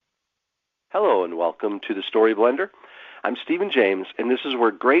Hello and welcome to the Story Blender. I'm Stephen James, and this is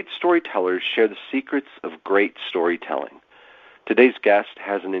where great storytellers share the secrets of great storytelling. Today's guest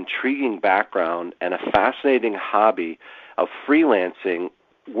has an intriguing background and a fascinating hobby of freelancing,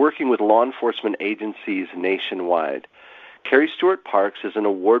 working with law enforcement agencies nationwide. Carrie Stuart Parks is an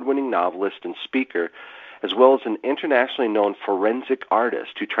award-winning novelist and speaker, as well as an internationally known forensic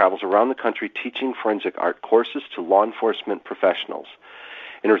artist who travels around the country teaching forensic art courses to law enforcement professionals.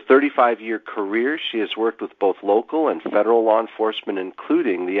 In her 35-year career, she has worked with both local and federal law enforcement,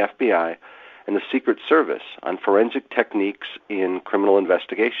 including the FBI and the Secret Service, on forensic techniques in criminal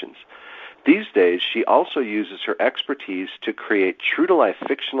investigations. These days, she also uses her expertise to create true-to-life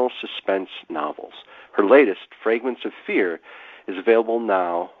fictional suspense novels. Her latest, Fragments of Fear, is available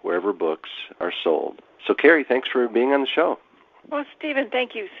now wherever books are sold. So, Carrie, thanks for being on the show. Well, Stephen,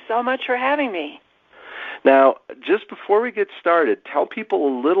 thank you so much for having me. Now, just before we get started, tell people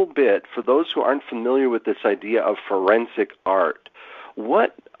a little bit, for those who aren't familiar with this idea of forensic art,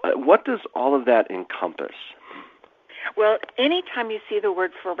 what does all of that encompass? Well, anytime you see the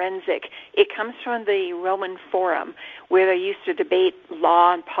word forensic, it comes from the Roman Forum, where they used to debate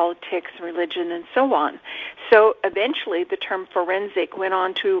law and politics and religion and so on. So eventually the term forensic went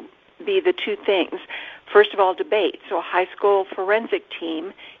on to be the two things. First of all, debate. So a high school forensic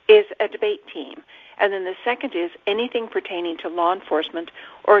team is a debate team. And then the second is anything pertaining to law enforcement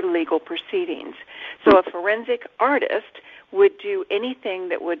or legal proceedings. So a forensic artist would do anything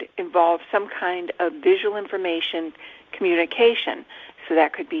that would involve some kind of visual information communication. So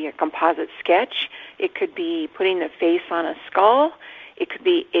that could be a composite sketch. It could be putting a face on a skull. It could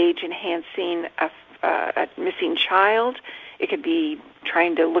be age-enhancing a missing child. It could be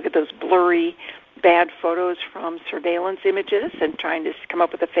trying to look at those blurry, bad photos from surveillance images and trying to come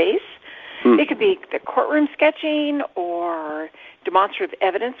up with a face. It could be the courtroom sketching or demonstrative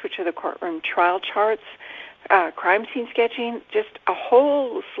evidence, which are the courtroom trial charts, crime scene sketching, just a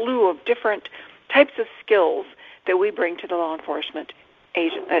whole slew of different types of skills that we bring to the law enforcement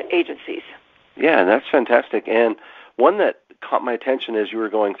agencies. Yeah, that's fantastic. And one that caught my attention as you were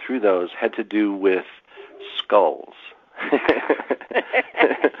going through those had to do with skulls.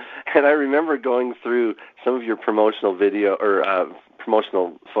 And I remember going through some of your promotional video or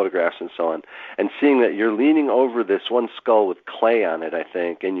promotional photographs and so on, and seeing that you're leaning over this one skull with clay on it, I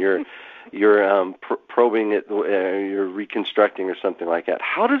think, and you're probing it, you're reconstructing or something like that.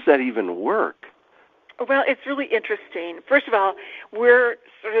 How does that even work? Well, it's really interesting. First of all, we're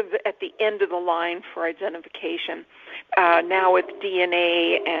sort of at the end of the line for identification. Now with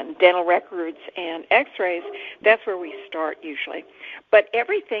DNA and dental records and x-rays, that's where we start usually. But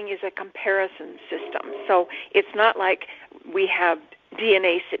everything is a comparison system. So it's not like we have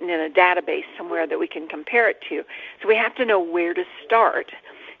DNA sitting in a database somewhere that we can compare it to. So we have to know where to start.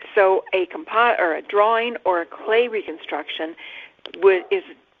 So a drawing or a clay reconstruction is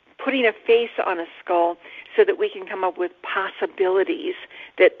putting a face on a skull so that we can come up with possibilities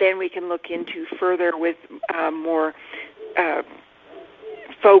that then we can look into further with more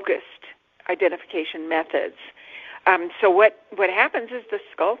focused identification methods. So what happens is the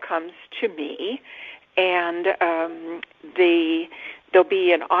skull comes to me, and there'll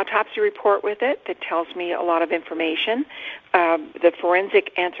be an autopsy report with it that tells me a lot of information. The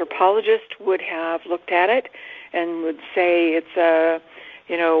forensic anthropologist would have looked at it and would say it's a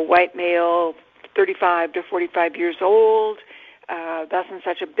white male, 35 to 45 years old, thus and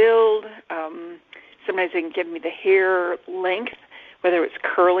such a build. Sometimes they can give me the hair length, whether it's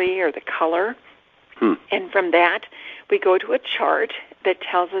curly or the color. And from that, we go to a chart that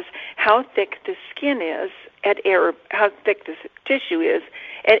tells us how thick the skin is how thick the tissue is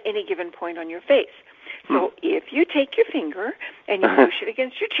at any given point on your face. So if you take your finger and you push it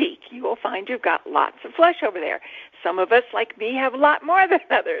against your cheek, you will find you've got lots of flesh over there. Some of us, like me, have a lot more than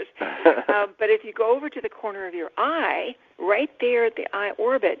others. But if you go over to the corner of your eye, right there at the eye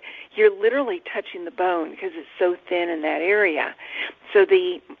orbit, you're literally touching the bone because it's so thin in that area. So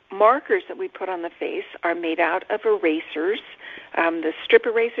the markers that we put on the face are made out of erasers, the strip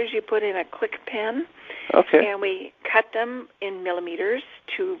erasers you put in a click pen. Okay. And we cut them in millimeters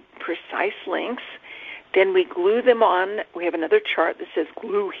to precise lengths. Then we glue them on. We have another chart that says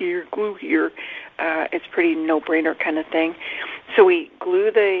glue here, glue here. It's pretty no-brainer kind of thing. So we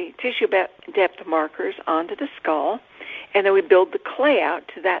glue the tissue depth markers onto the skull, and then we build the clay out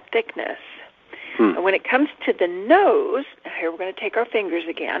to that thickness. And when it comes to the nose, here we're going to take our fingers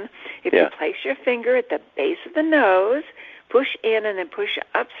again. If you place your finger at the base of the nose, push in and then push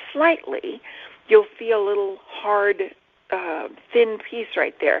up slightly, you'll feel a little hard, thin piece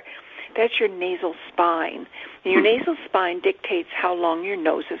right there. That's your nasal spine. And your nasal spine dictates how long your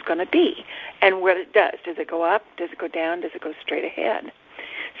nose is going to be and what it does. Does it go up? Does it go down? Does it go straight ahead?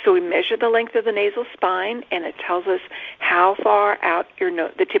 So we measure the length of the nasal spine, and it tells us how far out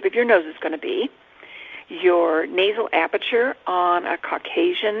the tip of your nose is going to be. Your nasal aperture on a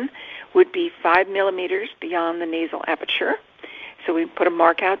Caucasian would be 5 millimeters beyond the nasal aperture. So we put a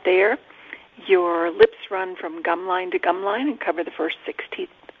mark out there. Your lips run from gum line to gum line and cover the first 6 teeth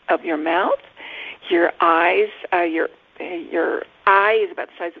of your mouth. Your eyes, your eye is about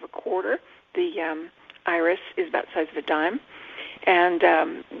the size of a quarter. The iris is about the size of a dime.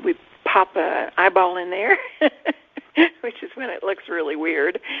 And we pop an eyeball in there, which is when it looks really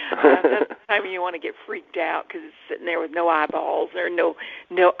weird. That's the time you want to get freaked out because it's sitting there with no eyeballs or no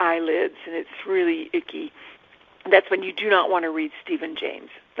eyelids, and it's really icky. That's when you do not want to read Stephen James.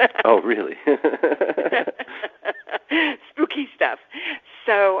 Oh, really? Spooky stuff.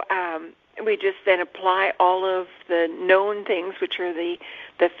 So we just then apply all of the known things, which are the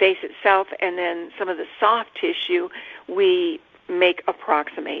face itself, and then some of the soft tissue we make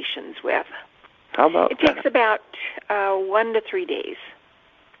approximations with. How about it takes about 1 to 3 days.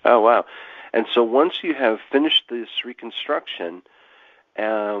 Oh, wow. And so once you have finished this reconstruction,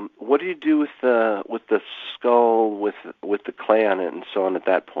 what do you do with the skull, with the clay on it, and so on at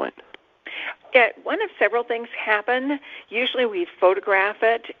that point? Yeah, one of several things happen. Usually we photograph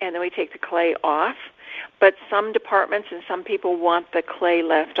it, and then we take the clay off. But some departments and some people want the clay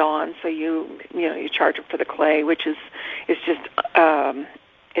left on, so you charge them for the clay, which is just a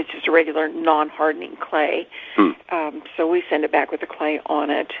regular non-hardening clay. So we send it back with the clay on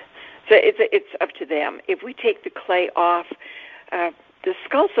it. So it's up to them. If we take the clay off, the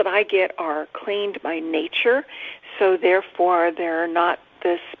skulls that I get are cleaned by nature, so therefore they're not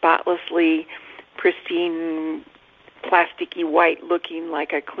the spotlessly pristine, plasticky white looking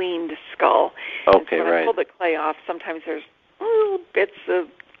like a cleaned skull. Okay, and so when I pull the clay off, sometimes there's little bits of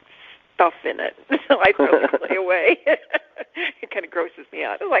stuff in it, so I throw the clay away. It kind of grosses me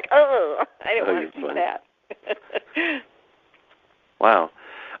out. It's like, I don't want to see that. Wow.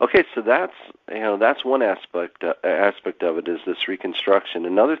 Okay, so that's one aspect of it is this reconstruction.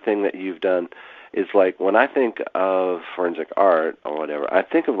 Another thing that you've done is like when I think of forensic art or whatever, I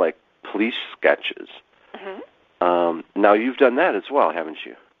think of like police sketches. Mm-hmm. Now you've done that as well, haven't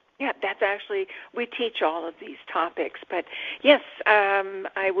you? Yeah, that's actually, we teach all of these topics. But yes,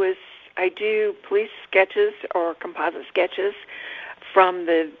 I do police sketches or composite sketches from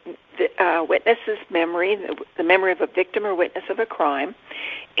the witness's memory, the memory of a victim or witness of a crime.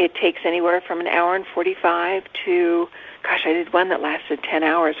 It takes anywhere from an hour and 45 to, I did one that lasted 10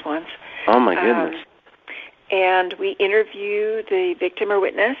 hours once. Oh, my goodness. And we interview the victim or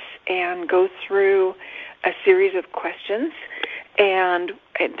witness and go through a series of questions. And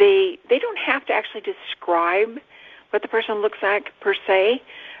they don't have to actually describe what the person looks like per se,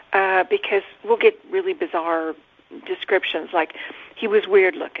 because we'll get really bizarre descriptions, like he was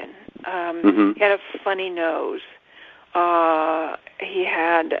weird looking, he had a funny nose,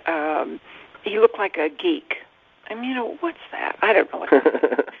 he looked like a geek. I mean, what's that? I don't know what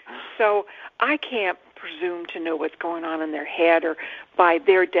that is. So I can't presume to know what's going on in their head or by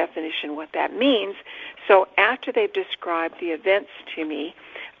their definition what that means. So after they've described the events to me,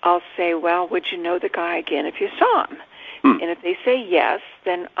 I'll say, well, would you know the guy again if you saw him? And if they say yes,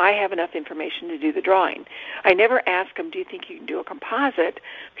 then I have enough information to do the drawing. I never ask them, do you think you can do a composite?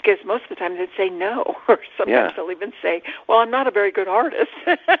 Because most of the time they'd say no. Or sometimes they'll even say, well, I'm not a very good artist.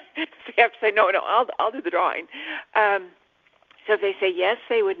 So you have to say, no, I'll do the drawing. So if they say yes,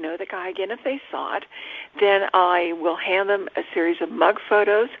 they would know the guy again if they saw it. Then I will hand them a series of mug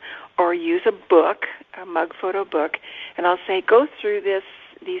photos or use a book, a mug photo book, and I'll say, go through these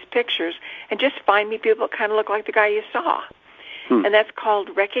pictures and just find me people that kind of look like the guy you saw. And that's called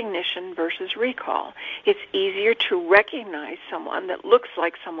recognition versus recall. It's easier to recognize someone that looks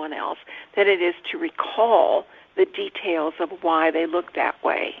like someone else than it is to recall the details of why they look that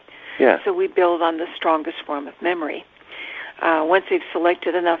way. Yeah. So we build on the strongest form of memory. Once they've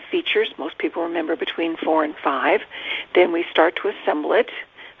selected enough features, most people remember between 4 and 5, then we start to assemble it.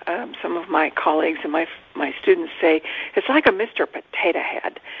 Some of my colleagues and my students say, it's like a Mr. Potato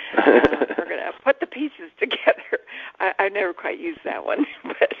Head. We're going to put the pieces together. I never quite used that one,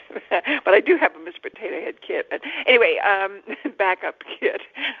 but I do have a Mr. Potato Head kit. But anyway, backup kit.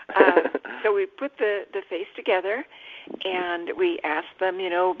 So we put the face together, and we ask them,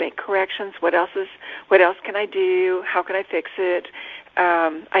 make corrections. What else can I do? How can I fix it?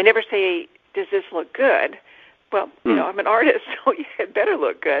 I never say, does this look good? Well, I'm an artist, so it better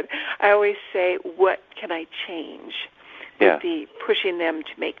look good. I always say, what can I change? would be pushing them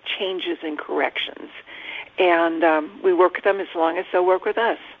to make changes and corrections. And we work with them as long as they'll work with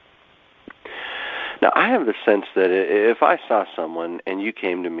us. Now, I have the sense that if I saw someone and you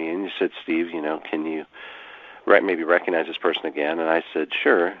came to me and you said, Steve, can you maybe recognize this person again? And I said,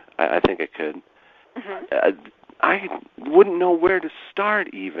 sure, I think I could. Mm-hmm. I wouldn't know where to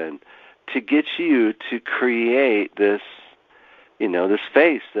start even to get you to create this, this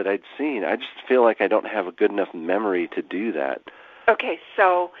face that I'd seen. I just feel like I don't have a good enough memory to do that. Okay,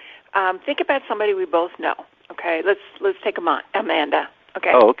 so think about somebody we both know. Okay, let's take Amanda.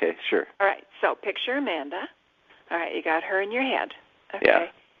 Okay. Oh, okay, sure. All right, so picture Amanda. All right, you got her in your head. Okay.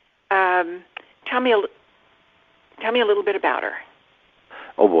 Yeah. Tell me a little bit about her.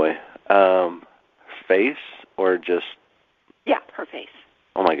 Oh boy, face or just? Yeah, her face.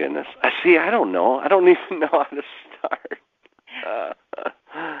 Oh my goodness. I don't know. I don't even know how to start.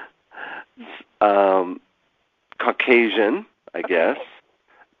 Caucasian, I guess.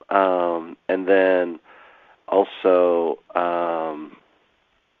 And then also,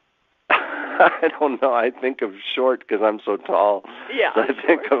 I don't know. I think of short because I'm so tall. Yeah. So I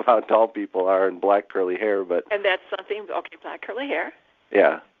think of how tall people are and black curly hair, but. And that's something. Okay, black curly hair.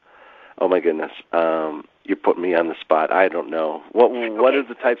 Yeah. Oh my goodness. You put me on the spot. I don't know. What are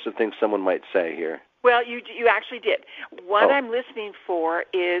the types of things someone might say here? Well, you actually did. What I'm listening for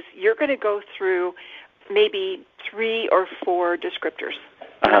is you're going to go through maybe 3 or 4 descriptors.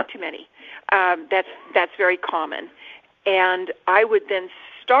 Not too many. That's very common. And I would then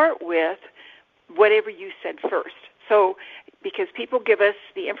start with whatever you said first. So, because people give us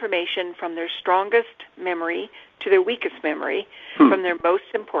the information from their strongest memory to their weakest memory, from their most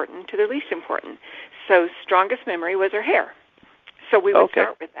important to their least important. So strongest memory was her hair. So we would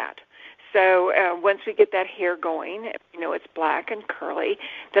start with that. So once we get that hair going, it's black and curly,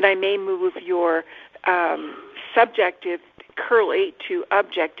 then I may move your subjective curly to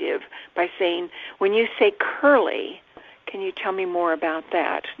objective by saying, when you say curly, can you tell me more about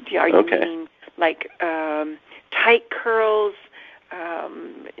that? Are you meaning like tight curls?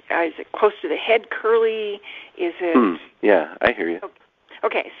 Is it close to the head curly? Is it? Yeah, I hear you.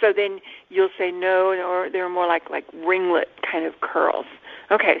 Okay, so then you'll say no, or they're more like ringlet kind of curls.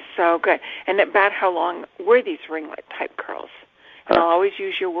 Okay, so good. And about how long were these ringlet type curls? And I'll always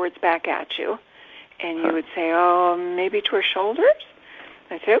use your words back at you. And you would say, maybe to her shoulders?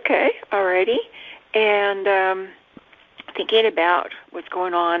 I'd say, okay, alrighty. And thinking about what's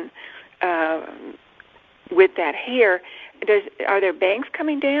going on with that hair, are there bangs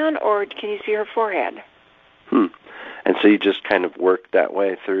coming down, or can you see her forehead? And so you just kind of work that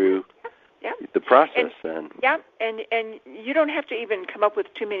way through the process then. Yeah, and you don't have to even come up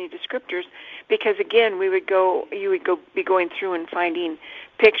with too many descriptors, because again, you would be going through and finding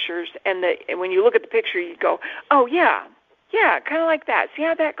pictures, and when you look at the picture, you go, oh yeah, kind of like that. See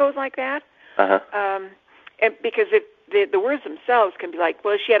how that goes like that? And because the words themselves can be like,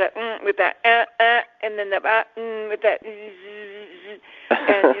 well, she had a with that and then the with that,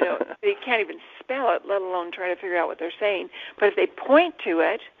 and they can't even spell it, let alone try to figure out what they're saying. But if they point to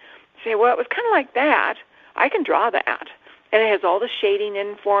it, say, well, it was kind of like that, I can draw that. And it has all the shading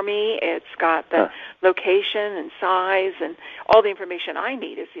in for me. It's got the location and size and all the information I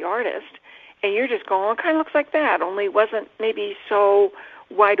need as the artist. And you're just going, well, it kind of looks like that, only it wasn't maybe so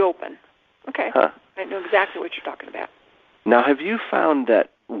wide open. Okay. I know exactly what you're talking about. Now, have you found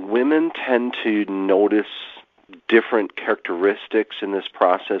that women tend to notice different characteristics in this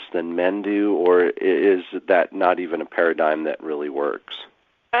process than men do, or is that not even a paradigm that really works?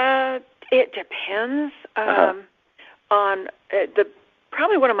 It depends on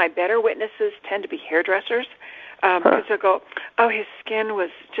probably one of my better witnesses tend to be hairdressers, because they'll go, oh, his skin was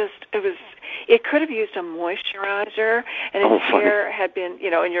it could have used a moisturizer, and his hair had been,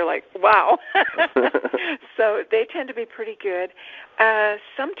 and you're like, wow. So they tend to be pretty good.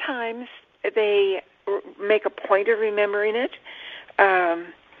 Sometimes they make a point of remembering it,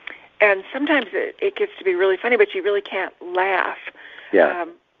 and sometimes it gets to be really funny, but you really can't laugh. Yeah.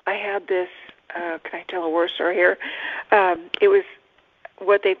 I had this, can I tell a war story here? It was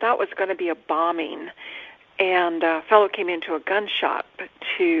what they thought was going to be a bombing, and a fellow came into a gun shop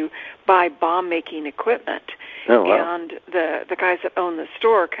to buy bomb-making equipment. Oh, wow. And the guys that owned the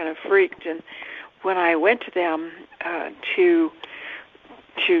store kind of freaked, and when I went to them to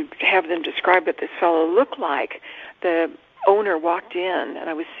have them describe what this fellow looked like, the owner walked in, and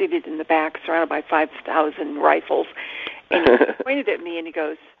I was seated in the back surrounded by 5,000 rifles, and he pointed at me and he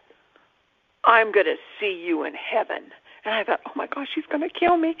goes, I'm going to see you in heaven. And I thought, oh, my gosh, she's going to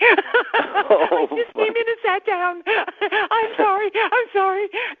kill me. Oh, I just came in and sat down. I'm sorry.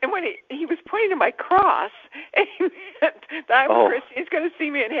 And when he was pointing to my cross, and he meant that I'm a Christian, he's going to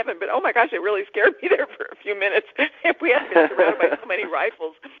see me in heaven. But, oh, my gosh, it really scared me there for a few minutes. We hadn't been surrounded by so many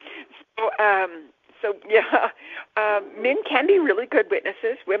rifles. So, men can be really good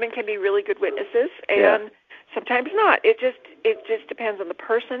witnesses. Women can be really good witnesses, and sometimes not. It just depends on the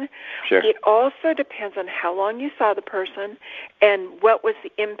person. Sure. It also depends on how long you saw the person and what was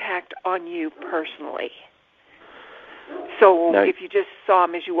the impact on you personally. So if you just saw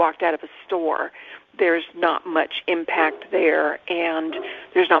him as you walked out of a store, there's not much impact there, and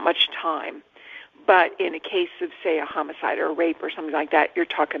there's not much time. But in a case of, say, a homicide or a rape or something like that, you're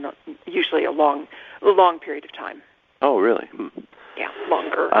talking usually a long period of time. Oh, really? Yeah,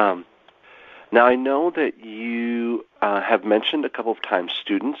 longer. Now, I know that you have mentioned a couple of times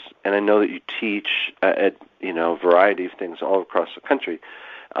students, and I know that you teach at a variety of things all across the country.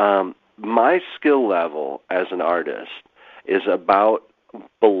 My skill level as an artist is about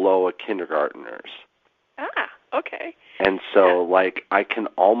below a kindergartner's. Ah, okay. And so, I can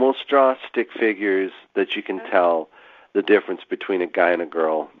almost draw stick figures that you can tell the difference between a guy and a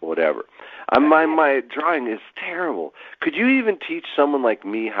girl, whatever. My drawing is terrible. Could you even teach someone like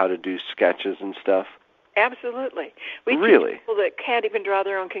me how to do sketches and stuff? Absolutely. We really? teach people that can't even draw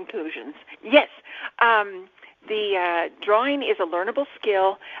their own conclusions. Yes. The drawing is a learnable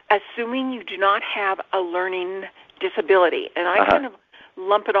skill, assuming you do not have a learning disability. And I kind of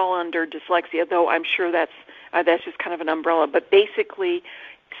lump it all under dyslexia, though I'm sure that's just kind of an umbrella. But basically,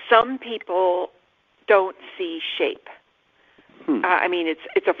 some people don't see shape. I mean,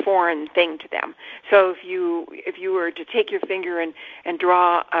 it's a foreign thing to them. So if you were to take your finger and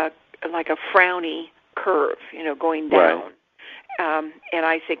draw a frowny curve, going down, and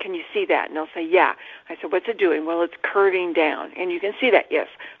I say, can you see that? And they'll say, yeah. I said, what's it doing? Well, it's curving down, and you can see that. Yes,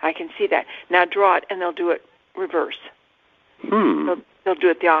 I can see that. Now draw it, and they'll do it reverse. They'll do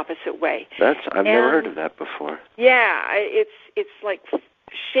it the opposite way. I've never heard of that before. Yeah, it's like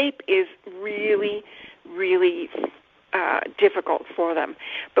shape is really, really difficult for them.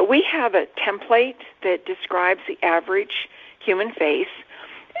 But we have a template that describes the average human face,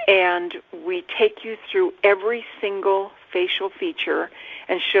 and we take you through every single facial feature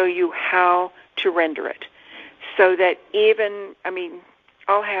and show you how to render it. So that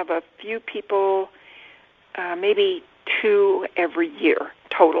I'll have a few people, maybe 2 every year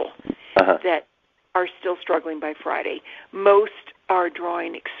total, that are still struggling by Friday. Most are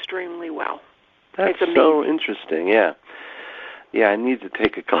drawing extremely well. That's so interesting. Yeah, I need to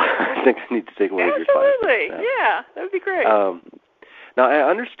take a class. I think I need to take one of your classes. Absolutely. Yeah, that would be great. Now, I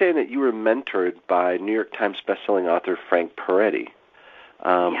understand that you were mentored by New York Times bestselling author Frank Peretti,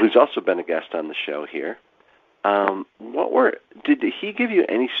 who's also been a guest on the show here. Did he give you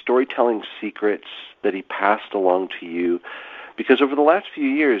any storytelling secrets that he passed along to you? Because over the last few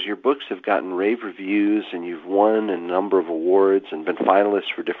years, your books have gotten rave reviews, and you've won a number of awards and been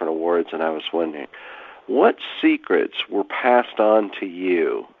finalists for different awards, and I was wondering, what secrets were passed on to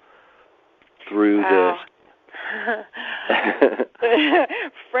you through this?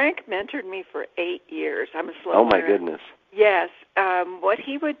 Frank mentored me for 8 years. I'm a slow learner. Oh, my goodness. Yes. What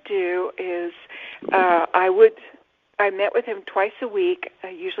he would do is I met with him twice a week,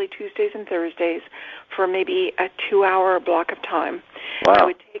 usually Tuesdays and Thursdays, for maybe a 2-hour block of time. Wow. I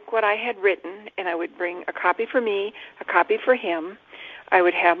would take what I had written, and I would bring a copy for me, a copy for him. I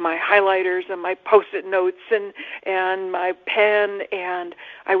would have my highlighters and my Post-it notes and my pen, and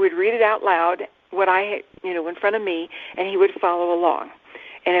I would read it out loud, what I had, in front of me, and he would follow along.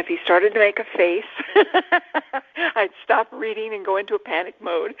 And if he started to make a face, I'd stop reading and go into a panic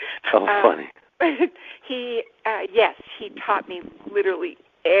mode. Oh, funny. He taught me literally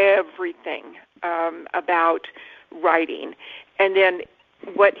everything about writing. And then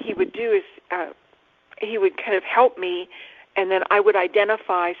what he would do is he would kind of help me, and then I would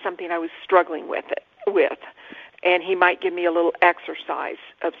identify something I was struggling with. And he might give me a little exercise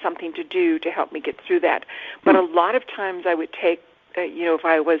of something to do to help me get through that. But a lot of times I would take, if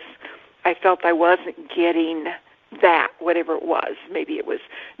I felt I wasn't getting that, whatever it was. Maybe it was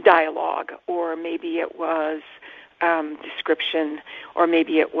dialogue, or maybe it was description, or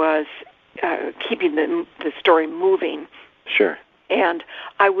maybe it was keeping the story moving. Sure. And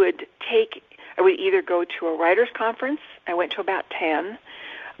I would either go to a writer's conference. I went to about 10.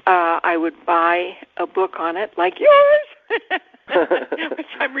 I would buy a book on it, like yours, which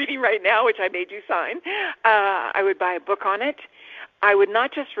I'm reading right now, which I made you sign. I would buy a book on it. I would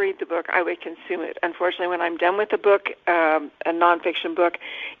not just read the book, I would consume it. Unfortunately, when I'm done with the book, a nonfiction book,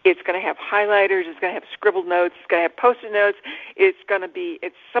 it's going to have highlighters, it's going to have scribbled notes, it's going to have Post-it notes,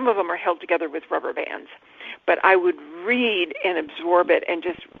 some of them are held together with rubber bands. But I would read and absorb it and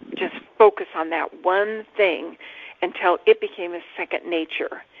just focus on that one thing until it became a second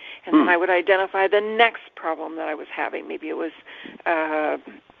nature. And then I would identify the next problem that I was having. Maybe it was,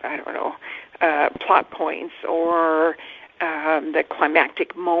 plot points or the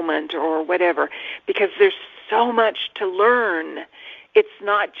climactic moment or whatever, because there's so much to learn. It's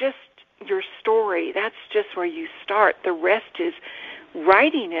not just your story. That's just where you start. The rest is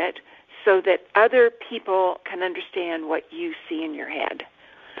writing it so that other people can understand what you see in your head.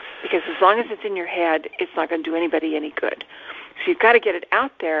 Because as long as it's in your head, it's not going to do anybody any good. So you've got to get it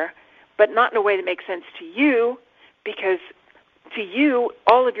out there, but not in a way that makes sense to you, because to you,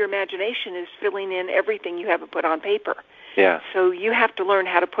 all of your imagination is filling in everything you haven't put on paper. Yeah. So you have to learn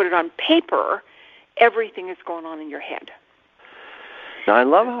how to put it on paper, everything that's going on in your head. Now, I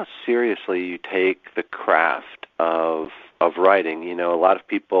love how seriously you take the craft of writing. You know, a lot of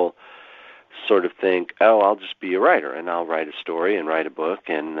people sort of think, oh, I'll just be a writer, and I'll write a story and write a book,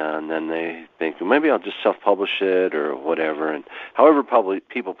 and then they think, well, maybe I'll just self-publish it or whatever. And however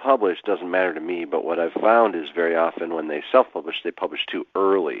people publish doesn't matter to me, but what I've found is very often when they self-publish, they publish too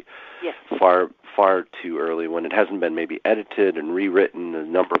early. Yes. Far too early, when it hasn't been maybe edited and rewritten a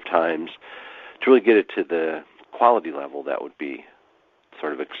number of times to really get it to the quality level that would be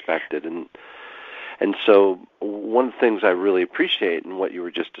sort of expected. And so one of the things I really appreciate in what you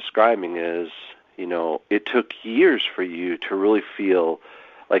were just describing is, you know, it took years for you to really feel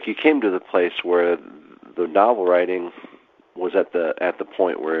like you came to the place where the novel writing was at the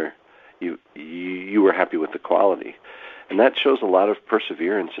point where you were happy with the quality. And that shows a lot of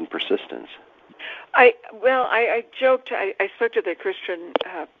perseverance and persistence. I joked, I spoke to the Christian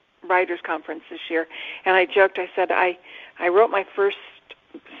Writers Conference this year, and I joked, I said, I wrote my first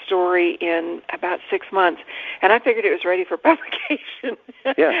story in about 6 months, and I figured it was ready for publication.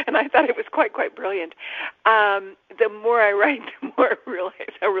 Yeah. And I thought it was quite brilliant. The more I write, the more I realize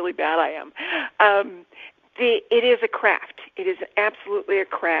how really bad I am. It is a craft. It is absolutely a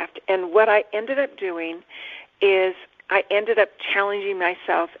craft. And what I ended up doing is I ended up challenging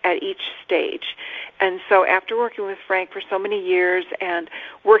myself at each stage. And so after working with Frank for so many years and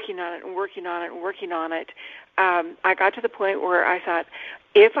working on it, I got to the point where I thought,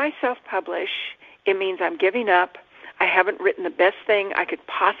 if I self-publish, it means I'm giving up. I haven't written the best thing I could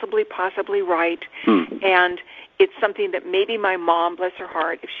possibly write, and it's something that maybe my mom, bless her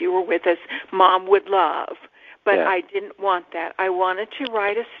heart, if she were with us, Mom would love. But yeah. I didn't want that. I wanted to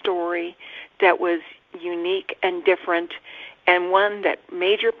write a story that was unique and different, and one that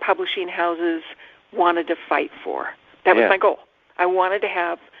major publishing houses wanted to fight for. That was my goal. I wanted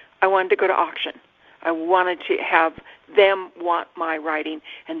to go to auction. I wanted to have them want my writing,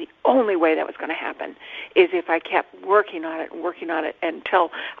 and the only way that was going to happen is if I kept working on it until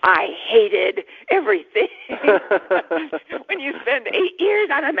I hated everything. When you spend 8 years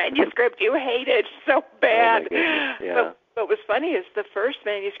on a manuscript, you hate it so bad. Oh, yeah. But what was funny is the first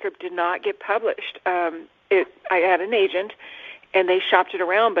manuscript did not get published. I had an agent, and they shopped it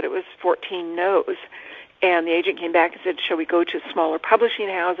around, but it was 14 no's. And the agent came back and said, shall we go to smaller publishing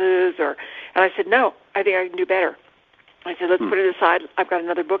houses? And I said, no, I think I can do better. I said, let's put it aside. I've got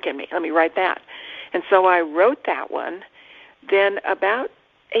another book in me. Let me write that. And so I wrote that one. Then about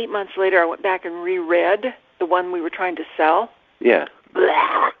 8 months later, I went back and reread the one we were trying to sell. Yeah.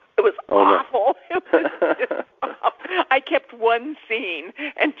 Blah. It was awful. No. It was just awful. I kept one scene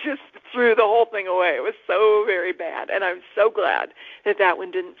and just threw the whole thing away. It was so very bad. And I'm so glad that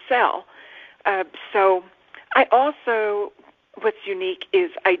one didn't sell. So I also, what's unique is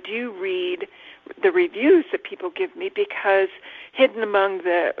I do read the reviews that people give me, because hidden among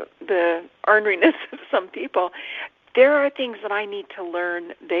the orneriness of some people, there are things that I need to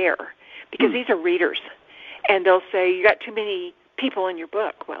learn there, because these are readers. And they'll say, you got too many people in your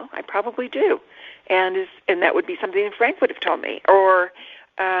book. Well, I probably do. And that would be something that Frank would have told me. Or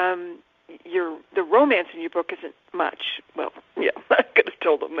the romance in your book isn't much. Well, yeah, I could have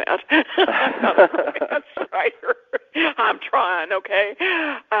told them that. I'm not a romance writer. I'm trying, okay?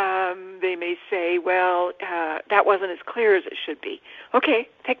 They may say, well, that wasn't as clear as it should be. Okay,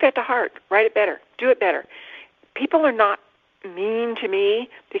 take that to heart. Write it better. Do it better. People are not mean to me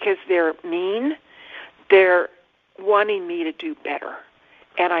because they're mean. They're wanting me to do better.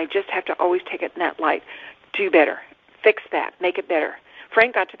 And I just have to always take it in that light. Do better. Fix that. Make it better.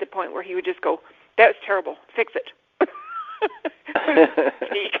 Frank got to the point where he would just go, that was terrible. Fix it.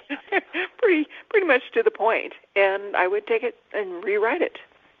 pretty much to the point, and I would take it and rewrite it.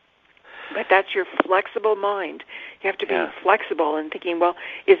 But that's your flexible mind. You have to be flexible and thinking, well,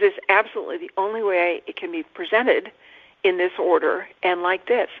 is this absolutely the only way it can be presented in this order and like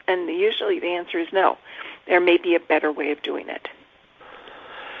this? And usually the answer is no. There may be a better way of doing it.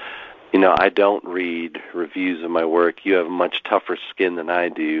 You know, I don't read reviews of my work. You have much tougher skin than I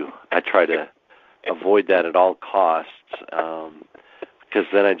do. I try to avoid that at all costs, because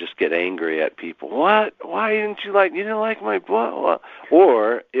then I just get angry at people. What? Why didn't you didn't like my book?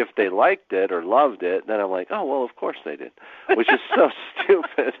 Or if they liked it or loved it, then I'm like, oh, well, of course they did, which is so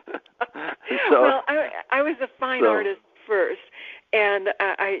stupid. Well, I was a fine artist first, and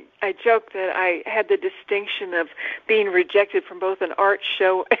I joke that I had the distinction of being rejected from both an art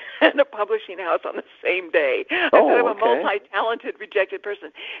show and a publishing house on the same day. I'm a multi-talented rejected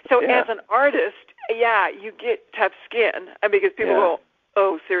person. So as an artist, you get tough skin because people go,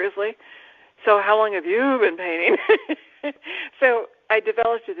 oh, seriously? So how long have you been painting? So I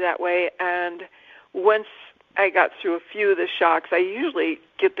developed it that way, and once I got through a few of the shocks, I usually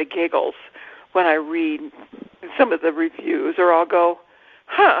get the giggles when I read some of the reviews, or I'll go,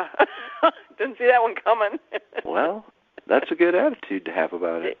 didn't see that one coming. Well, that's a good attitude to have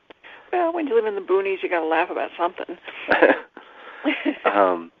about it. Well, when you live in the boonies, you got to laugh about something.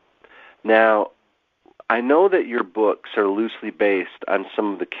 Now, I know that your books are loosely based on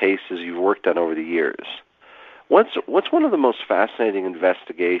some of the cases you've worked on over the years. What's one of the most fascinating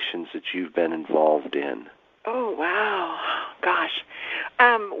investigations that you've been involved in? Oh, wow. Gosh.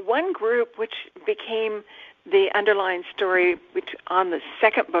 One group, which became the underlying story which on the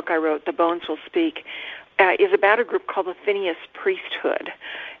second book I wrote, The Bones Will Speak, is about a group called the Phineas Priesthood.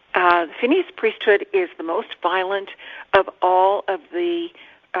 The Phineas Priesthood is the most violent of all of the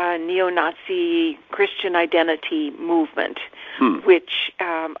neo-Nazi Christian identity movement, which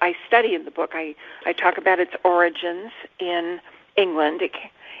I study in the book. I talk about its origins in England.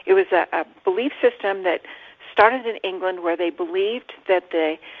 It was a belief system that started in England where they believed that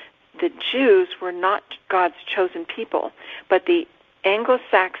the Jews were not God's chosen people, but the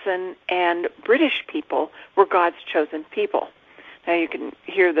Anglo-Saxon and British people were God's chosen people. Now you can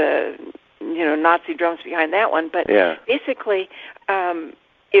hear the Nazi drums behind that one, but basically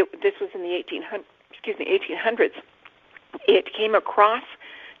this was in the 1800s. It came across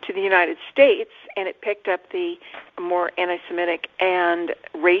to the United States, and it picked up the more anti-Semitic and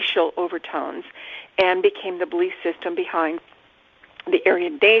racial overtones and became the belief system behind the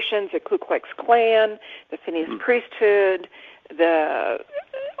Aryan Nations, the Ku Klux Klan, the Phineas Priesthood.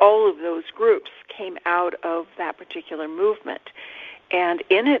 All of those groups came out of that particular movement. And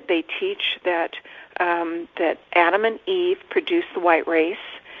in it, they teach that that Adam and Eve produced the white race.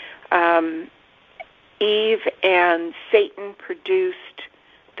 Eve and Satan produced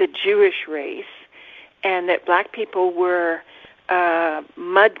the Jewish race, and that black people were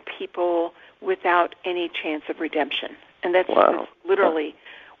mud people without any chance of redemption. And that's literally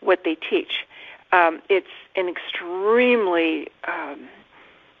what they teach. It's an extremely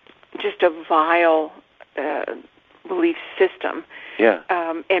just a vile belief system.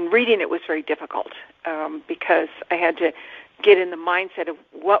 And reading it was very difficult because I had to get in the mindset of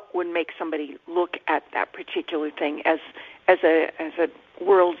what would make somebody look at that particular thing as a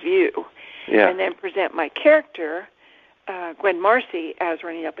worldview, and then present my character, Gwen Marcy, as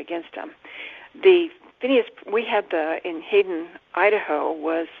running up against him. The Phineas, we had in Hayden, Idaho,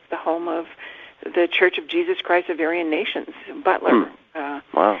 was the home of the Church of Jesus Christ of Aryan Nations. Butler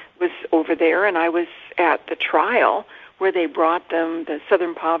was over there, and I was at the trial where they brought them, the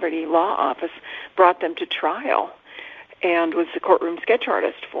Southern Poverty Law Office brought them to trial, and was the courtroom sketch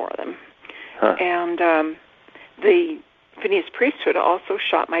artist for them. And the Phineas Priesthood also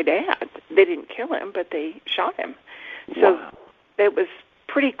shot my dad. They didn't kill him, but they shot him. So that was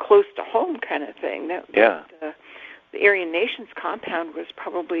pretty close to home kind of thing. The Aryan Nations compound was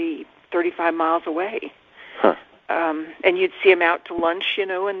probably 35 miles away. And you'd see them out to lunch, in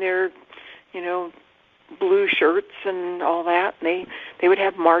their, blue shirts and all that. And they would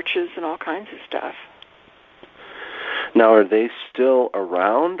have marches and all kinds of stuff. Now, are they still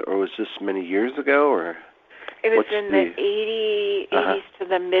around, or was this many years ago, or? It was in the 80s to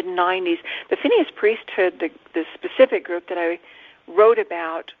the mid-90s. The Phineas Priesthood, the specific group that I wrote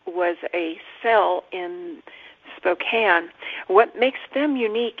about, was a cell in Spokane. What makes them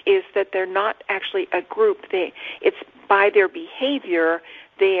unique is that they're not actually a group. It's by their behavior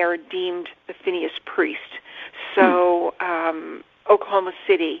they are deemed the Phineas Priest. So Oklahoma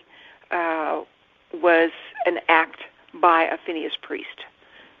City was an act by a Phineas Priest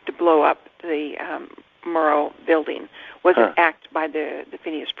to blow up the Murrow building was an act by the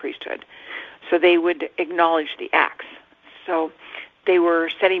Phineas priesthood. So they would acknowledge the acts. So they were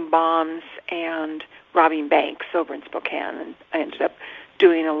setting bombs and robbing banks over in Spokane, and I ended up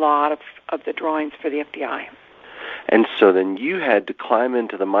doing a lot of the drawings for the FBI. And so then you had to climb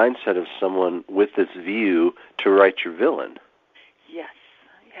into the mindset of someone with this view to write your villain. Yes.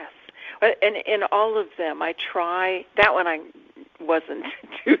 And in all of them, I try. That one I wasn't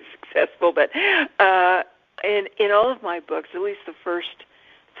too successful, but in all of my books, at least the first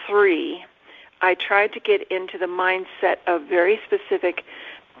 3, I tried to get into the mindset of very specific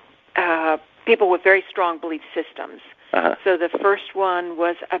people with very strong belief systems. Uh-huh. So the first one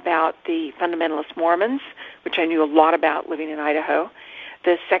was about the fundamentalist Mormons, which I knew a lot about living in Idaho.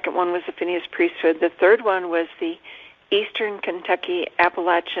 The second one was the Phineas priesthood. The third one was the Eastern Kentucky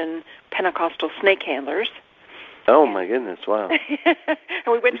Appalachian Pentecostal snake handlers. Oh, my goodness, wow. And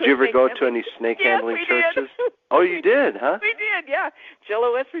we went did you ever go to any snake handling churches? Did. Oh, you did, huh? We did, yeah.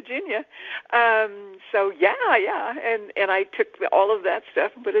 Jello, West Virginia. So, yeah. And I took all of that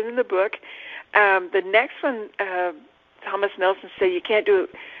stuff and put it in the book. The next one, Thomas Nelson said, you can't do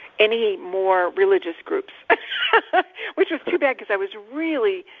any more religious groups, which was too bad because I was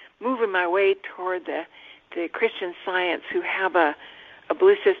really moving my way toward the Christian Science, who have a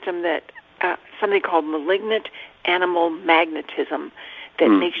belief system that something called malignant animal magnetism that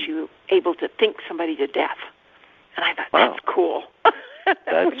makes you able to think somebody to death. And I thought, that's cool.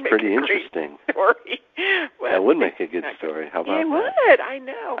 That's pretty interesting. Story. Well, that would make a good story. How about that? It would, I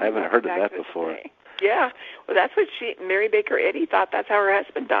know. I haven't heard of that before. Yeah. Well, that's what Mary Baker Eddy thought. That's how her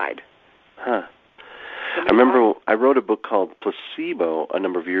husband died. Huh. I remember I wrote a book called Placebo a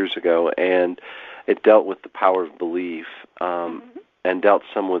number of years ago, and it dealt with the power of belief and dealt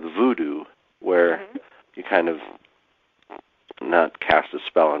some with voodoo, where you kind of not cast a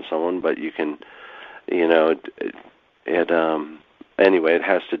spell on someone, but you can, anyway, it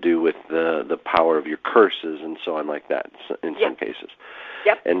has to do with the power of your curses and so on like that in some cases.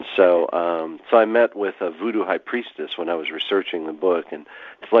 Yep. And so I met with a voodoo high priestess when I was researching the book, and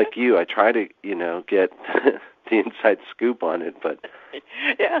it's like you, I try to, get the inside scoop on it, but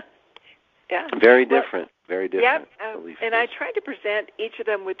yeah. Very different. Yep, and I tried to present each of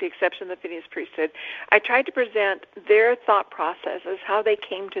them, with the exception of the Phineas priesthood. I tried to present their thought processes, how they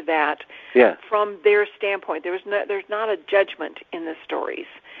came to that, from their standpoint. There's not a judgment in the stories,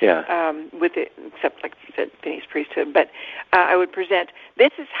 with it, except like you said, Phineas priesthood. But I would present,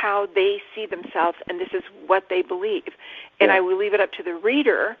 this is how they see themselves, and this is what they believe, and I will leave it up to the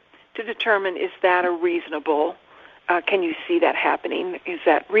reader to determine, is that a reasonable? Can you see that happening? Is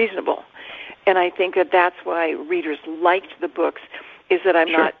that reasonable? And I think that that's why readers liked the books, is that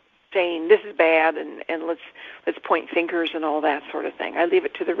I'm not saying this is bad and let's point fingers and all that sort of thing. I leave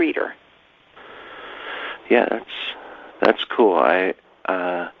it to the reader. Yeah, that's cool. I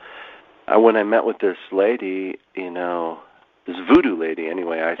when I met with this lady, this voodoo lady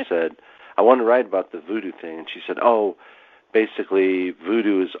anyway, I said, I want to write about the voodoo thing, and she said, basically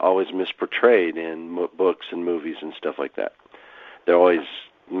voodoo is always misportrayed in books and movies and stuff like that. They always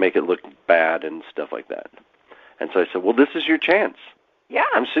make it look bad and stuff like that. And so I said, well, this is your chance. Yeah.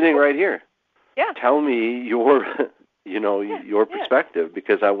 I'm sitting right here. Yeah. Tell me your, your perspective,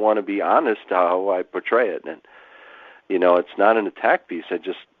 because I want to be honest how I portray it. And, it's not an attack piece.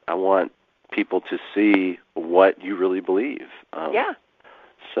 I want people to see what you really believe.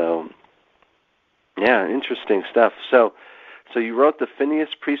 So, interesting stuff. So you wrote the Phineas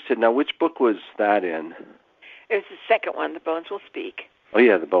priesthood. Now, which book was that in? It was the second one, The Bones Will Speak. Oh,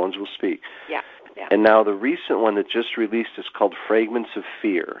 yeah, The Bones Will Speak. Yeah. And now the recent one that just released is called Fragments of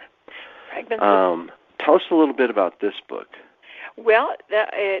Fear. Tell us a little bit about this book. Well,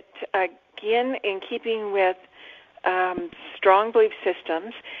 it again, in keeping with strong belief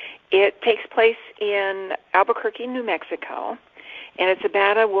systems, it takes place in Albuquerque, New Mexico, and it's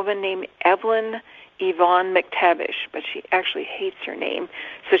about a woman named Evelyn Yvonne McTavish, but she actually hates her name,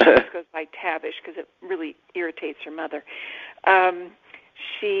 so she just goes by Tavish because it really irritates her mother.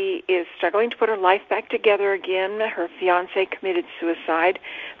 She is struggling to put her life back together again. Her fiancé committed suicide,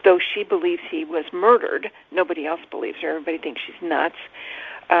 though she believes he was murdered. Nobody else believes her. Everybody thinks she's nuts.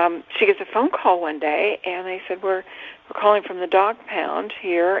 She gets a phone call one day, and they said, we're calling from the dog pound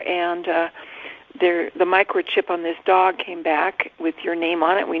here, and the microchip on this dog came back with your name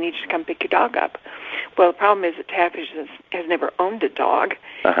on it. We need you to come pick your dog up. Well, the problem is that Tavish has never owned a dog,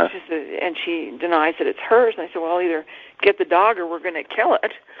 and she denies that it's hers. And I said, well, either get the dog or we're going to kill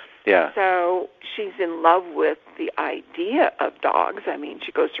it. Yeah. So she's in love with the idea of dogs. I mean,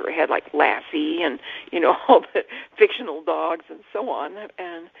 she goes through her head like Lassie and, all the fictional dogs and so on.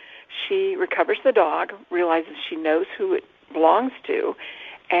 And she recovers the dog, realizes she knows who it belongs to,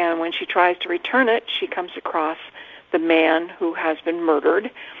 and when she tries to return it, she comes across the man who has been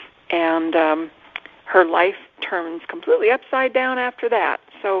murdered, and her life turns completely upside down after that.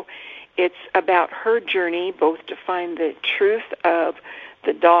 So it's about her journey, both to find the truth of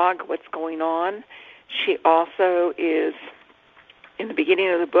the dog, what's going on. She also is, in the beginning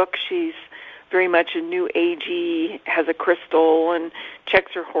of the book, she's very much a new agey, has a crystal and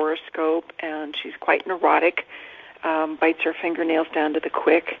checks her horoscope, and she's quite neurotic, bites her fingernails down to the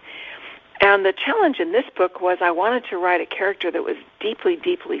quick. And the challenge in this book was I wanted to write a character that was deeply,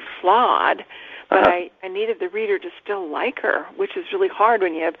 deeply flawed, but I needed the reader to still like her, which is really hard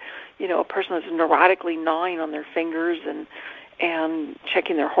when you have, a person that's neurotically gnawing on their fingers and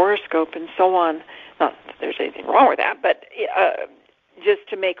checking their horoscope and so on. Not that there's anything wrong with that, but just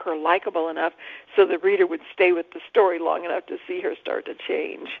to make her likable enough so the reader would stay with the story long enough to see her start to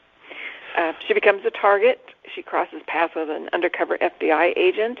change. She becomes a target. She crosses paths with an undercover FBI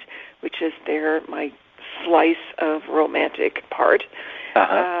agent, which is my slice of romantic part.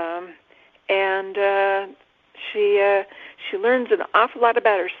 And she learns an awful lot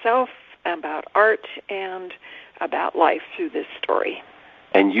about herself, about art, and about life through this story.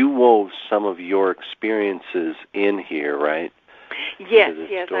 And you wove some of your experiences in here, right? Yes.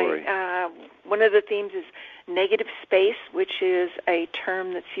 One of the themes is negative space, which is a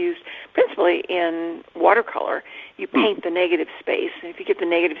term that's used principally in watercolor. You paint the negative space, and if you get the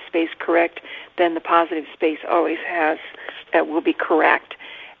negative space correct, then the positive space always will be correct.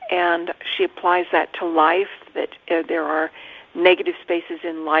 And she applies that to life, that there are negative spaces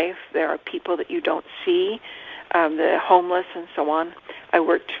in life. There are people that you don't see, the homeless and so on. I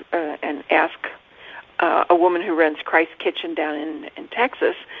worked and asked a woman who runs Christ's Kitchen down in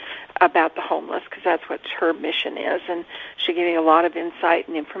Texas about the homeless, because that's what her mission is, and she gave me a lot of insight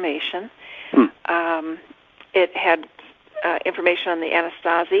and information. It had information on the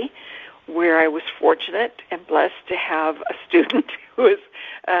Anastasi, where I was fortunate and blessed to have a student who is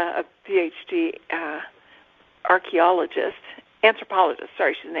a PhD anthropologist,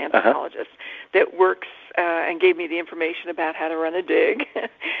 she's an anthropologist, that works and gave me the information about how to run a dig.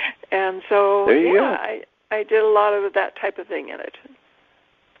 And so, I did a lot of that type of thing in it.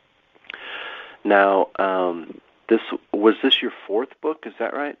 Now, was this your fourth book? Is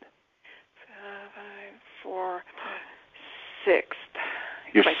that right? 6th.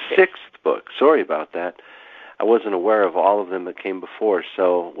 Your sixth book. Sorry about that. I wasn't aware of all of them that came before.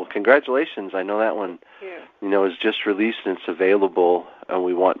 So, well, congratulations. I know that one, is just released and it's available, and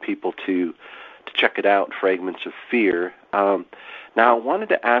we want people to check it out, Fragments of Fear. Now, I wanted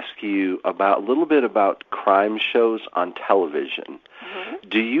to ask you a little bit about crime shows on television.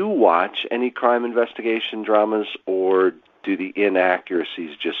 Do you watch any crime investigation dramas, or do the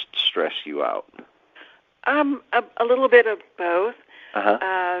inaccuracies just stress you out? A little bit of both.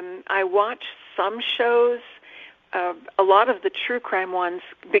 I watch some shows, a lot of the true crime ones,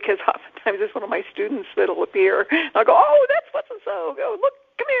 because oftentimes it's one of my students that'll appear. I'll go, oh, that's what's and so. Go, look,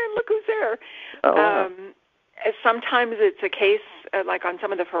 come here, look who's there. Wow. Sometimes it's a case, like on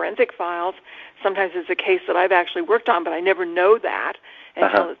some of the forensic files, sometimes it's a case that I've actually worked on, but I never know that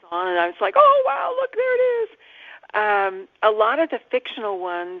until it's on, and I was like, oh, wow, look, there it is. A lot of the fictional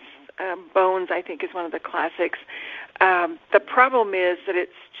ones, Bones, I think, is one of the classics. The problem is that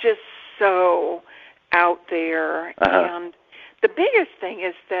it's just so out there, and the biggest thing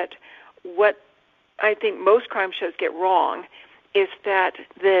is that what I think most crime shows get wrong is that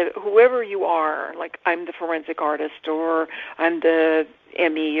whoever you are, like I'm the forensic artist or I'm the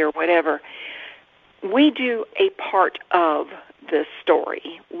ME or whatever, we do a part of the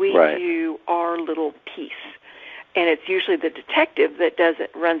story. We do our little piece. And it's usually the detective that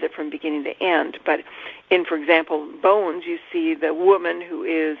runs it from beginning to end. But in, for example, Bones, you see the woman who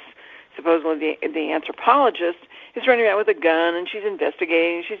is supposedly the anthropologist is running around with a gun, and she's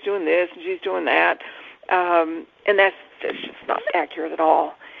investigating, she's doing this, and she's doing that. And that's just not accurate at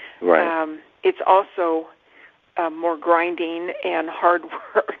all. Right. It's also more grinding and hard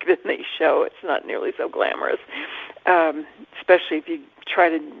work than they show. It's not nearly so glamorous, especially if you try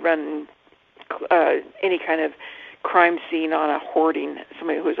to run any kind of crime scene on a hoarding,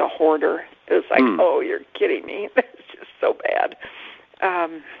 somebody who's a hoarder. It's like, oh, you're kidding me. That's just so bad.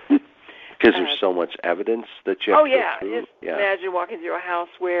 Because there's so much evidence that you have to go through. Just imagine walking through a house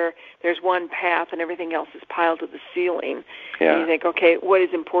where there's one path and everything else is piled to the ceiling. And you think, okay, what is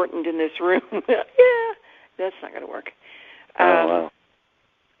important in this room? That's not going to work. Wow.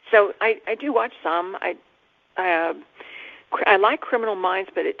 So I do watch some. I like Criminal Minds,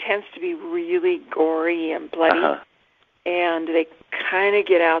 but it tends to be really gory and bloody. and they kind of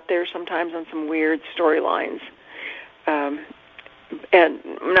get out there sometimes on some weird storylines. And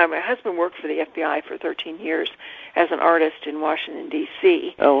now my husband worked for the FBI for 13 years as an artist in Washington,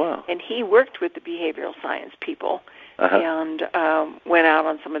 D.C. Oh, wow. And he worked with the behavioral science people and went out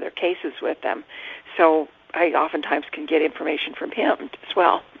on some of their cases with them. So I oftentimes can get information from him as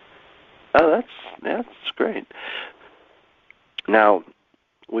well. Oh, that's great. Now,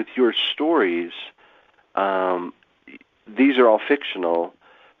 with your stories, these are all fictional,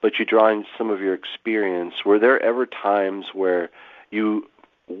 but you draw in some of your experience. Were there ever times where you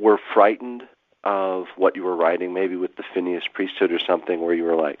were frightened of what you were writing, maybe with the Phineas priesthood or something, where you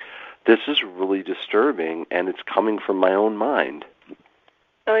were like, this is really disturbing, and it's coming from my own mind?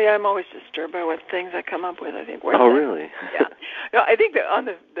 Oh, yeah, I'm always disturbed by what things I come up with, I think. Oh, really? Yeah. No, I think that on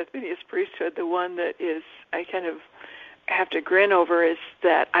the Phineas priesthood, the one that is, I kind of have to grin over is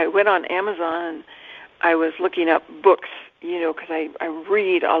that I went on Amazon and I was looking up books, because I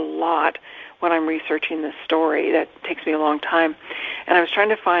read a lot when I'm researching this story. That takes me a long time. And I was trying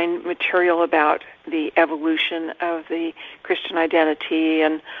to find material about the evolution of the Christian identity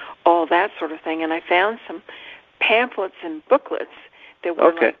and all that sort of thing. And I found some pamphlets and booklets that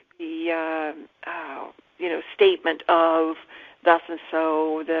were like the, statement of thus and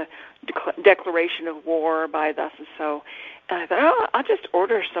so, the declaration of war by thus and so. And I thought, I'll just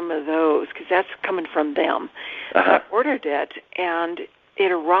order some of those because that's coming from them. So I ordered it, and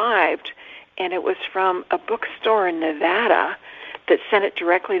it arrived, and it was from a bookstore in Nevada that sent it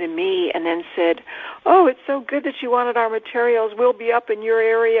directly to me and then said, oh, it's so good that you wanted our materials. We'll be up in your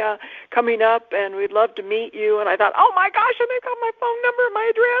area coming up, and we'd love to meet you. And I thought, oh, my gosh, and they got my phone number and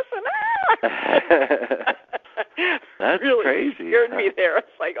my address. And That's really crazy. Scared me there.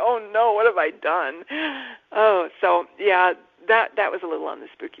 It's like, oh, no, what have I done? Oh, so, yeah, that was a little on the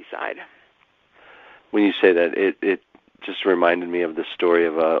spooky side. When you say that, it just reminded me of the story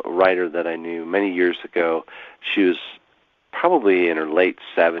of a writer that I knew many years ago. She was probably in her late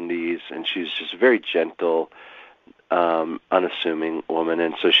 70s, and she was just a very gentle, unassuming woman.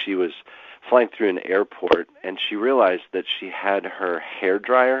 And so she was flying through an airport, and she realized that she had her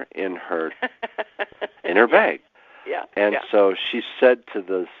hairdryer in her bag. Yeah. And so she said to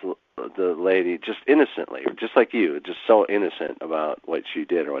the lady, just innocently, just like you, just so innocent about what she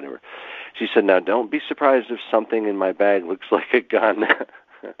did or whatever. She said, now don't be surprised if something in my bag looks like a gun.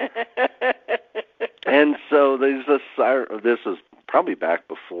 And so there's a siren. This was probably back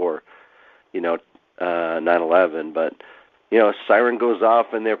before, 9/11, but a siren goes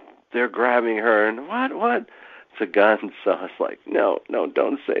off and they're grabbing her and what? It's a gun. So I was like, no,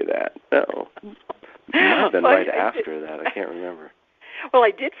 don't say that. No. It might have been right after that. I can't remember. Well,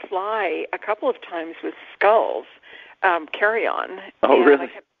 I did fly a couple of times with skulls, carry-on. Oh, and really? I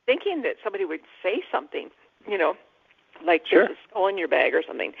kept thinking that somebody would say something, like sure. There's a skull in your bag or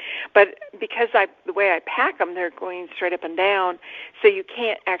something. But because the way I pack them, they're going straight up and down, so you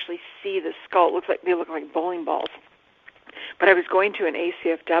can't actually see the skull. They look like bowling balls. But I was going to an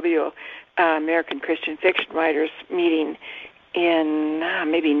ACFW, American Christian Fiction Writers meeting in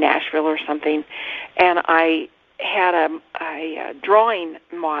maybe Nashville or something, and I had a drawing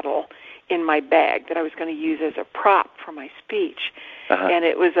model in my bag that I was going to use as a prop for my speech, and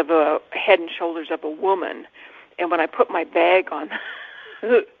it was of a head and shoulders of a woman. And when I put my bag on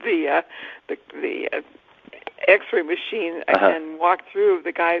the X-ray machine and walked through,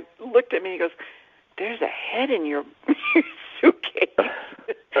 the guy looked at me and he goes, "There's a head in your suitcase."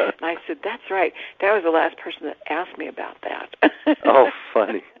 And I said, "That's right. That was the last person that asked me about that." Oh,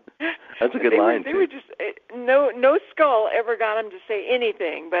 funny. That's a good line, They too. were just no skull ever got him to say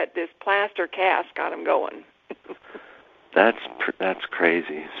anything, but this plaster cast got him going. That's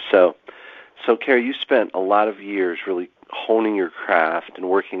crazy. So, Carrie, you spent a lot of years really honing your craft and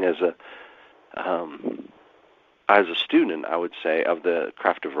working as a student, I would say, of the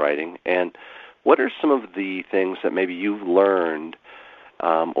craft of writing. And what are some of the things that maybe you've learned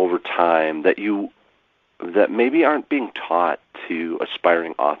over time that maybe aren't being taught to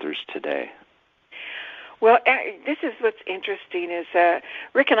aspiring authors today? Well, this is what's interesting is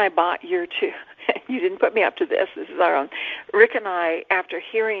Rick and I bought your two. You didn't put me up to this. This is our own. Rick and I, after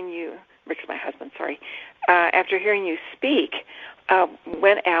hearing you, Rick's my husband, sorry, after hearing you speak,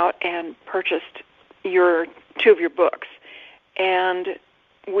 went out and purchased two of your books. And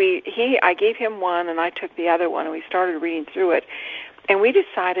I gave him one and I took the other one, and we started reading through it. And we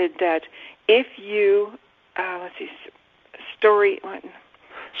decided that if you, story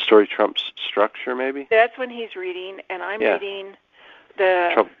trumps structure, maybe? That's when he's reading, and I'm reading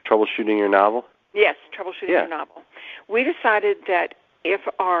the... Troubleshooting your novel? Yes, Troubleshooting Your Novel. We decided that if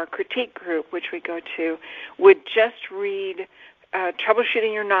our critique group, which we go to, would just read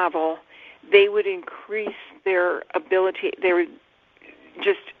Troubleshooting Your Novel, they would increase their ability. They would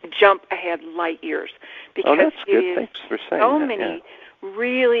just jump ahead light years, because that's good. it is Thanks for saying so that. many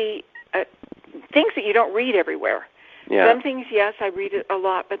really things that you don't read everywhere. Yeah. Some things, yes, I read it a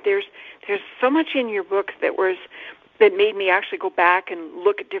lot, but there's so much in your book that made me actually go back and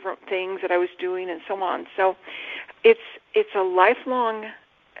look at different things that I was doing and so on. So it's a lifelong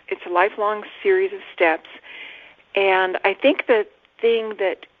series of steps, and I think the thing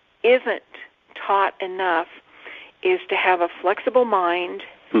that isn't taught enough is to have a flexible mind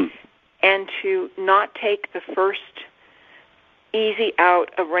and to not take the first easy out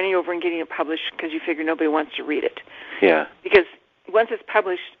of running over and getting it published because you figure nobody wants to read it. Yeah. Because once it's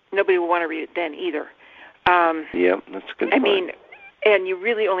published, nobody will want to read it then either. Yeah, that's a good point. I mean, and you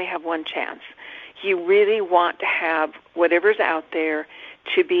really only have one chance. You really want to have whatever's out there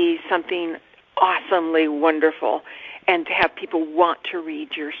to be something awesomely wonderful and to have people want to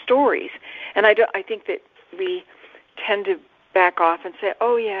read your stories. And I think that we tend to back off and say,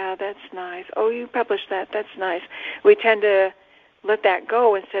 oh, yeah, that's nice. Oh, you published that. That's nice. We tend to let that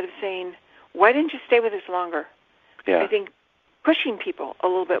go instead of saying, why didn't you stay with us longer? Yeah. I think pushing people a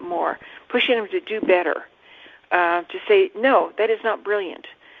little bit more, pushing them to do better, to say, no, that is not brilliant.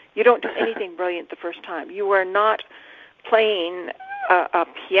 You don't do anything brilliant the first time. You are not playing a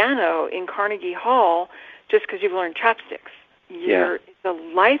piano in Carnegie Hall just because you've learned chopsticks. It's a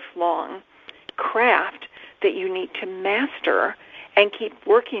lifelong craft that you need to master and keep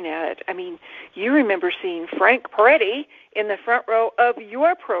working at it. I mean, you remember seeing Frank Peretti in the front row of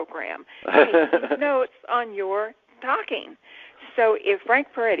your program taking notes on your talking. So if Frank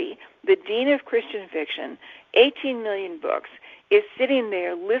Peretti, the Dean of Christian Fiction, 18 million books, is sitting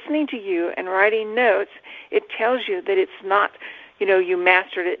there listening to you and writing notes, it tells you that it's not, you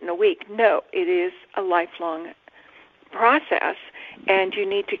mastered it in a week. No, it is a lifelong process, and you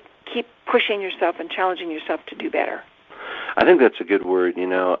need to keep pushing yourself and challenging yourself to do better. I think that's a good word.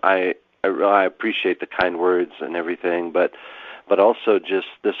 I appreciate the kind words and everything, but also just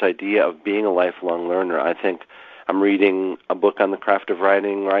this idea of being a lifelong learner. I think I'm reading a book on the craft of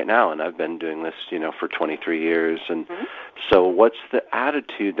writing right now, and I've been doing this, for 23 years. And so, what's the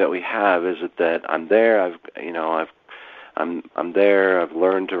attitude that we have? Is it that I'm there? I'm there. I've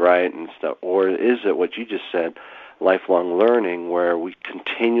learned to write and stuff, or is it what you just said, lifelong learning, where we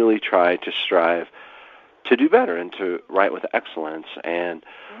continually try to strive to do better and to write with excellence? And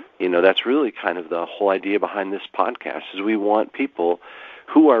that's really kind of the whole idea behind this podcast, is we want people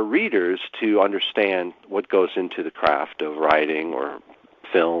who are readers to understand what goes into the craft of writing or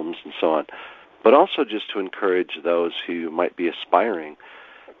films and so on, but also just to encourage those who might be aspiring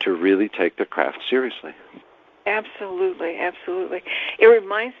to really take their craft seriously. Absolutely, absolutely. It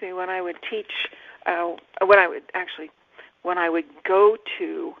reminds me when I would teach, when I would go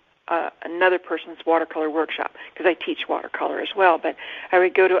to another person's watercolor workshop, because I teach watercolor as well, but I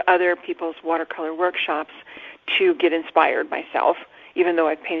would go to other people's watercolor workshops to get inspired myself, even though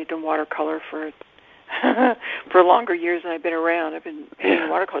I've painted in watercolor for longer years than I've been around. I've been painting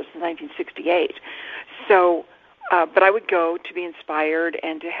watercolor since 1968. So, but I would go to be inspired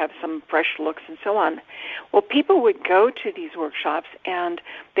and to have some fresh looks and so on. Well, people would go to these workshops and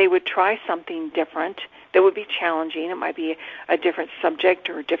they would try something different that would be challenging. It might be a different subject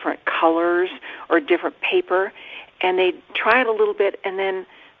or different colors or different paper, and they'd try it a little bit, and then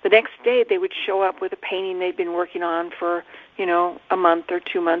the next day they would show up with a painting they'd been working on for, a month or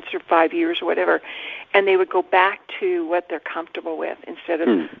 2 months or 5 years or whatever, and they would go back to what they're comfortable with instead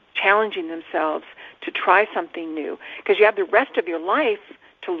of challenging themselves to try something new, because you have the rest of your life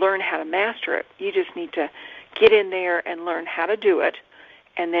to learn how to master it. You just need to get in there and learn how to do it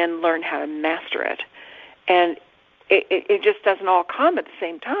and then learn how to master it. And it just doesn't all come at the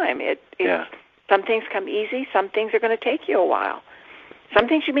same time. Some things come easy. Some things are going to take you a while. Some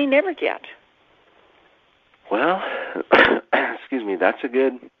things you may never get. Well, excuse me, that's a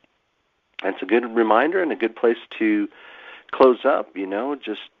good reminder and a good place to close up,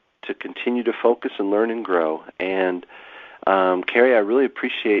 just to continue to focus and learn and grow. And Carrie, I really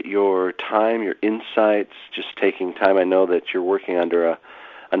appreciate your time, your insights, just taking time. I know that you're working under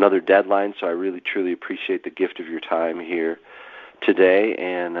another deadline, so I really, truly appreciate the gift of your time here today,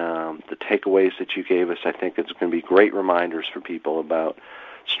 and the takeaways that you gave us. I think it's going to be great reminders for people about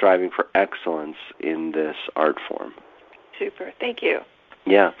striving for excellence in this art form. Super. Thank you.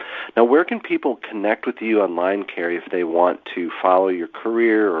 Yeah. Now, where can people connect with you online, Carrie, if they want to follow your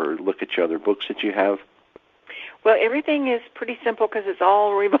career or look at your other books that you have? Well, everything is pretty simple because it's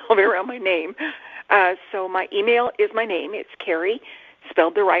all revolving around my name. So my email is my name. It's Carrie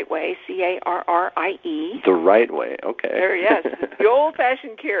spelled the right way, Carrie. The right way, okay. There, yes, the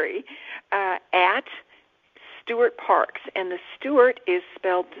old-fashioned Carrie, at Stuart Parks. And the Stuart is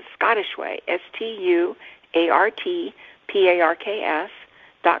spelled the Scottish way,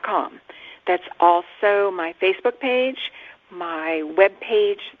 STUARTPARKS.com. That's also my Facebook page, my web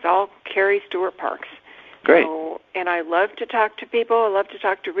page. It's all Carrie Stuart Parks. Great. So, and I love to talk to people. I love to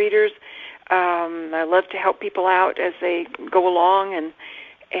talk to readers. I love to help people out as they go along,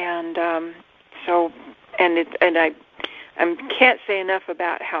 I can't say enough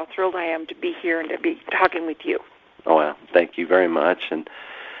about how thrilled I am to be here and to be talking with you. Oh, well, thank you very much, and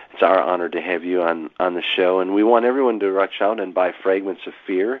it's our honor to have you on the show. And we want everyone to rush out and buy Fragments of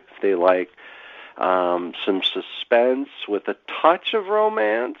Fear if they like some suspense with a touch of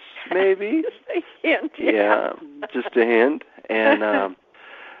romance, maybe. Just a hint. Yeah, just a hint. And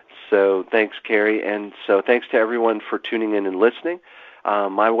so thanks, Carrie. And so thanks to everyone for tuning in and listening.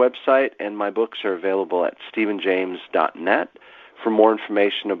 My website and my books are available at stephenjames.net. For more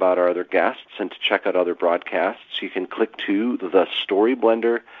information about our other guests and to check out other broadcasts, you can click to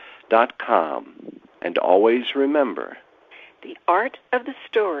thestoryblender.com. And always remember, the art of the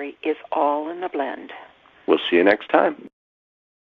story is all in the blend. We'll see you next time.